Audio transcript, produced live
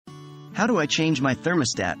How do I change my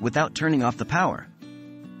thermostat without turning off the power?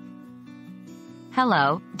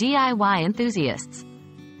 Hello, DIY enthusiasts.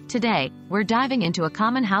 Today, we're diving into a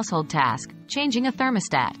common household task, changing a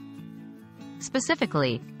thermostat.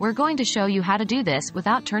 Specifically, we're going to show you how to do this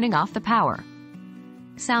without turning off the power.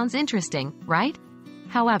 Sounds interesting, right?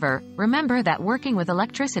 However, remember that working with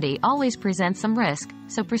electricity always presents some risk,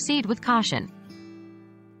 so proceed with caution.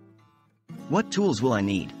 What tools will I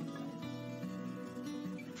need?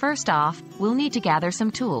 First off, we'll need to gather some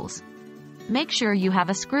tools. Make sure you have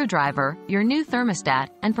a screwdriver, your new thermostat,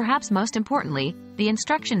 and perhaps most importantly, the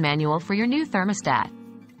instruction manual for your new thermostat.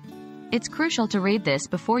 It's crucial to read this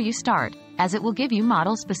before you start, as it will give you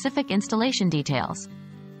model-specific installation details.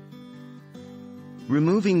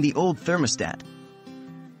 Removing the old thermostat.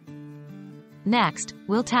 Next,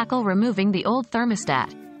 we'll tackle removing the old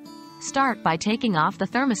thermostat. Start by taking off the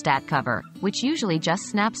thermostat cover, which usually just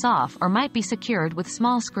snaps off or might be secured with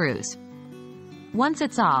small screws. Once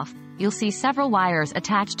it's off, you'll see several wires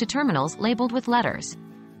attached to terminals labeled with letters.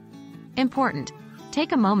 Important: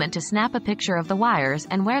 take a moment to snap a picture of the wires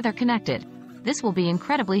and where they're connected. This will be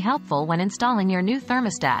incredibly helpful when installing your new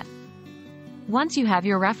thermostat. Once you have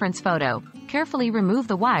your reference photo, carefully remove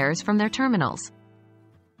the wires from their terminals.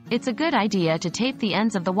 It's a good idea to tape the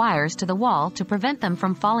ends of the wires to the wall to prevent them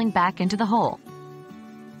from falling back into the hole.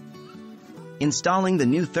 Installing the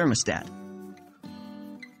new thermostat.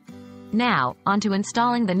 Now, onto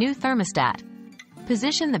installing the new thermostat.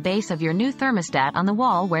 Position the base of your new thermostat on the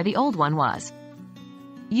wall where the old one was.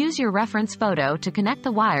 Use your reference photo to connect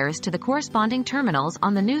the wires to the corresponding terminals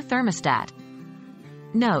on the new thermostat.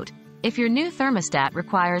 Note: if your new thermostat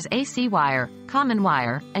requires AC wire, common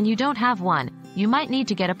wire, and you don't have one, you might need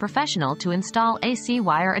to get a professional to install AC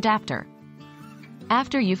wire adapter.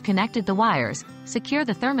 After you've connected the wires, secure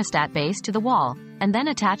the thermostat base to the wall, and then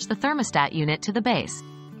attach the thermostat unit to the base.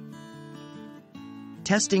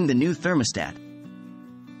 Testing the new thermostat.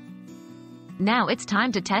 Now it's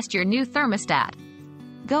time to test your new thermostat.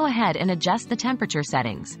 Go ahead and adjust the temperature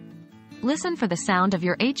settings. Listen for the sound of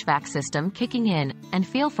your HVAC system kicking in, and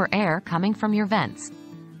feel for air coming from your vents.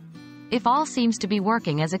 If all seems to be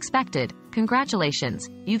working as expected, congratulations,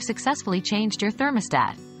 you've successfully changed your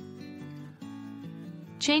thermostat.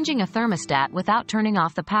 Changing a thermostat without turning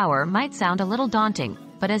off the power might sound a little daunting,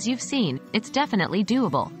 but as you've seen, it's definitely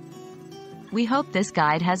doable. We hope this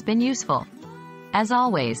guide has been useful. As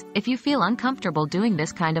always, if you feel uncomfortable doing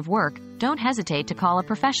this kind of work, don't hesitate to call a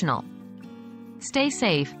professional. Stay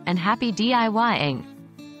safe, and happy DIYing!